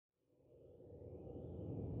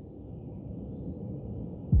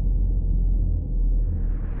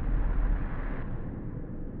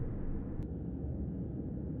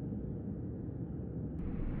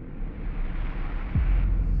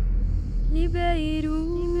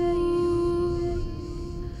لبيروت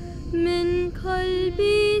من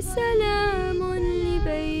قلبي سلام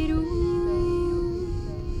لبيروت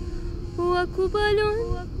وقبل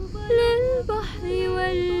للبحر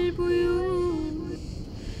والبيوت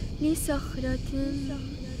لصخرة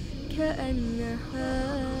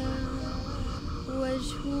كأنها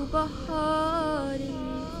وجه بحار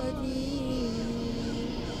قديم.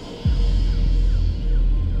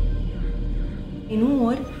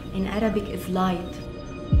 Nour in Arabic is light.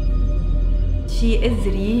 She is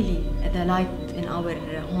really the light in our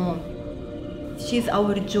home. She's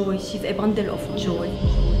our joy. She's a bundle of joy.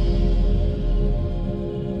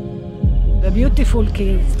 The beautiful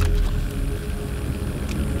kids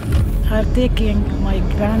are taking my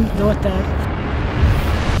granddaughter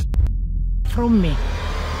from me.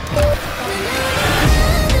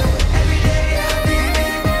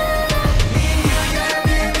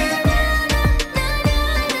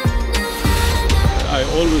 I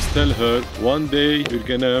always tell her, one day you're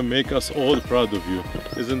gonna make us all proud of you.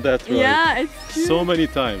 Isn't that right? Yeah, it's true. So many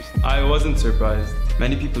times. I wasn't surprised.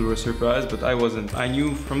 Many people were surprised, but I wasn't. I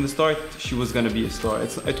knew from the start she was gonna be a star.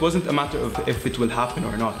 It wasn't a matter of if it will happen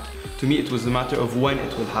or not. To me, it was a matter of when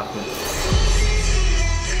it will happen.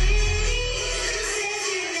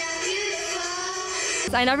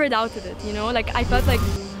 I never doubted it, you know? Like, I felt like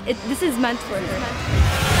this is meant for her.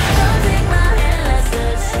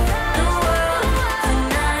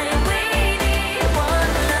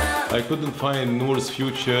 I couldn't find Nour's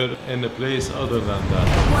future in a place other than that.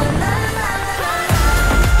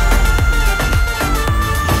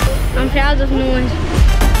 I'm proud of Nour.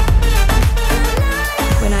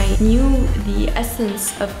 When I knew the essence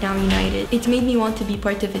of Now United, it made me want to be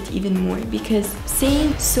part of it even more, because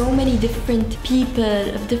seeing so many different people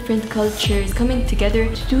of different cultures coming together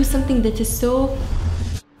to do something that is so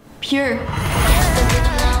pure,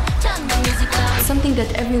 something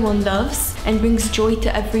that everyone loves and brings joy to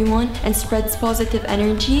everyone and spreads positive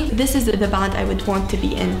energy, this is the band I would want to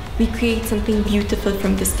be in. We create something beautiful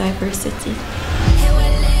from this diversity.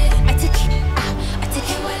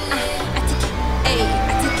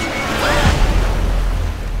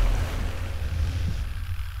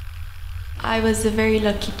 I was a very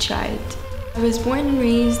lucky child. I was born and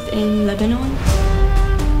raised in Lebanon.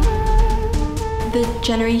 The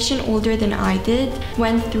generation older than I did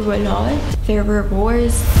went through a lot. There were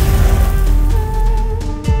wars.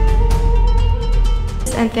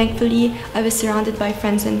 And thankfully, I was surrounded by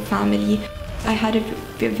friends and family. I had a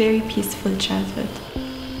very peaceful childhood.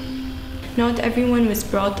 Not everyone was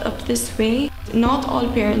brought up this way. Not all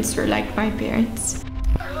parents were like my parents.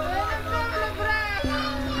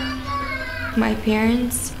 My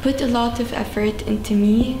parents put a lot of effort into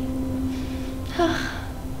me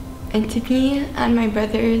and my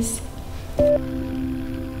brothers.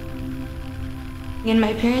 And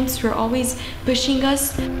my parents were always pushing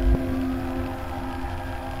us.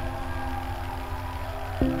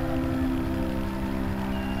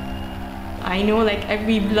 I know, like,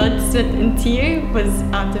 every blood, sweat and tear was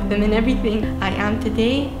out of them, and everything I am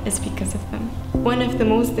today is because of them. One of the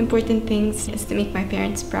most important things is to make my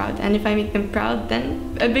parents proud, and if I make them proud,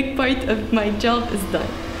 then a big part of my job is done.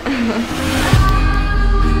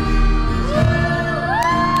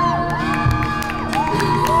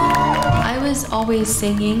 I was always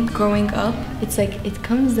singing growing up. It's like it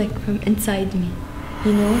comes like from inside me,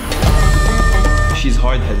 you know? She's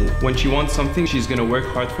hard-headed. When she wants something, she's gonna work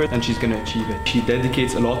hard for it and she's gonna achieve it. She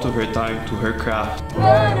dedicates a lot of her time to her craft.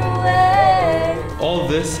 All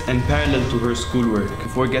this in parallel to her schoolwork.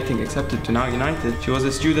 Before getting accepted to Now United, she was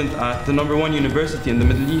a student at the #1 university in the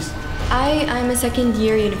Middle East. I'm a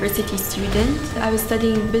second-year university student. I was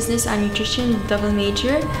studying business and nutrition, double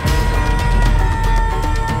major.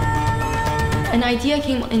 An idea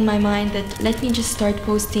came in my mind that let me just start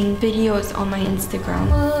posting videos on my Instagram.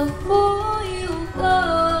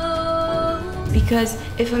 Because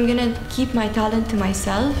if I'm gonna keep my talent to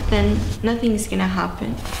myself, then nothing's gonna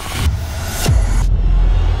happen.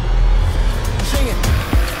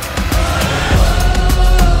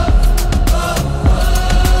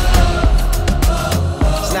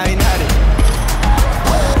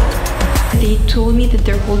 They told me that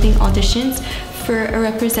they're holding auditions for a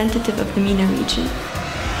representative of the MENA region.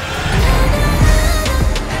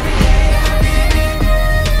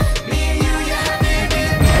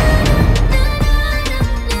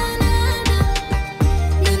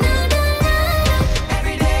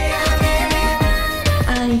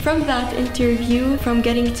 And from that interview, from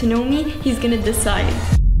getting to know me, he's gonna decide.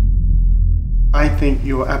 I think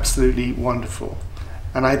you're absolutely wonderful,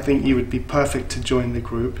 and I think you would be perfect to join the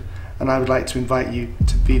group, and I would like to invite you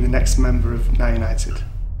to be the next member of Now United.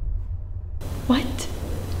 What?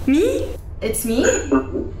 Me? It's me?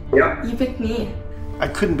 Yeah. You picked me. I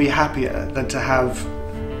couldn't be happier than to have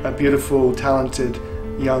a beautiful, talented,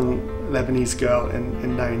 young Lebanese girl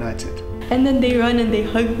in Now United. And then they run and they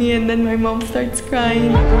hug me, and then my mom starts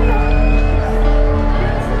crying.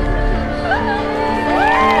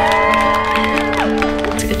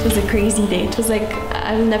 It was a crazy day. It was like,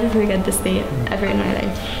 I will never forget this day ever in my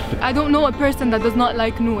life. I don't know a person that does not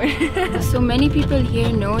like Nour. So many people here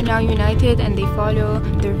know Now United and they follow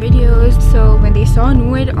their videos. So when they saw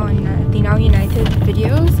Nour on the Now United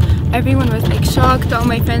videos, everyone was like shocked. All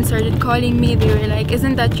my friends started calling me. They were like,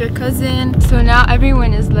 "Isn't that your cousin?" So now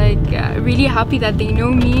everyone is like really happy that they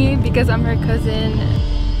know me because I'm her cousin.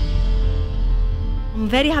 I'm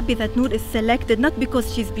very happy that Nour is selected, not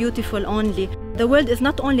because she's beautiful only. The world is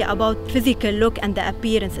not only about physical look and the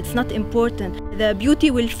appearance, it's not important. The beauty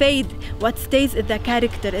will fade. What stays is the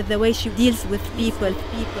character, is the way she deals with people.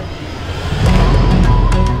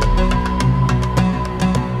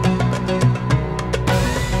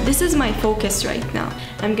 This is my focus right now.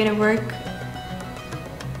 I'm gonna work.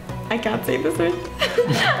 I can't say this word.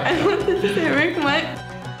 I wanted to say work my.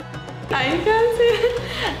 I can't say it.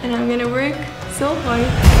 And I'm gonna work so hard.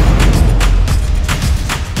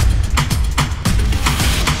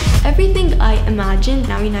 Everything I imagined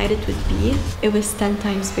Now United would be, it was 10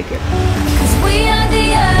 times bigger.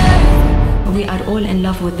 We are all in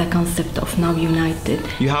love with the concept of Now United.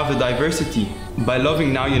 You have the diversity. By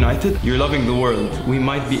loving Now United, you're loving the world. We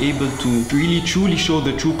might be able to really truly show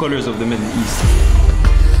the true colors of the Middle East.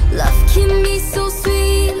 Love can be so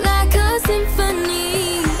sweet like a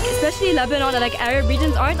symphony. Especially Lebanon and like Arab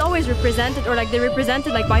regions aren't always represented, or like they're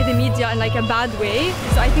represented like by the media in like a bad way.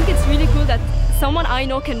 So I think it's really cool that someone I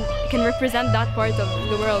know can represent that part of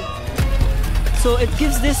the world. So it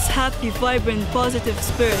gives this happy, vibrant, positive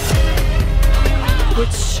spirit,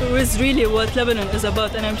 which is really what Lebanon is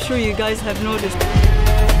about, and I'm sure you guys have noticed.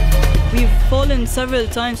 We've fallen several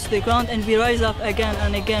times to the ground and we rise up again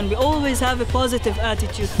and again. We always have a positive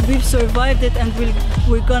attitude. We've survived it and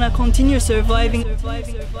we're gonna continue surviving.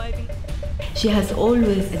 She has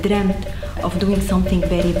always dreamt of doing something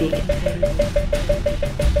very big.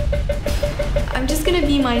 I'm just gonna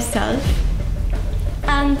be myself,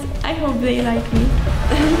 and I hope they like me.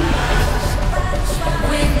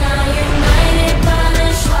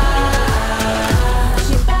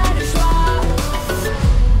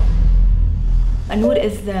 Nour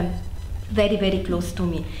is very, very close to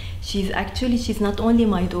me. She's not only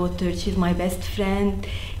my daughter, she's my best friend.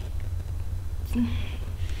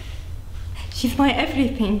 She's my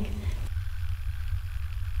everything.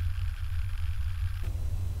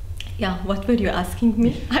 Yeah, what were you asking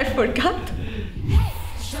me? I forgot.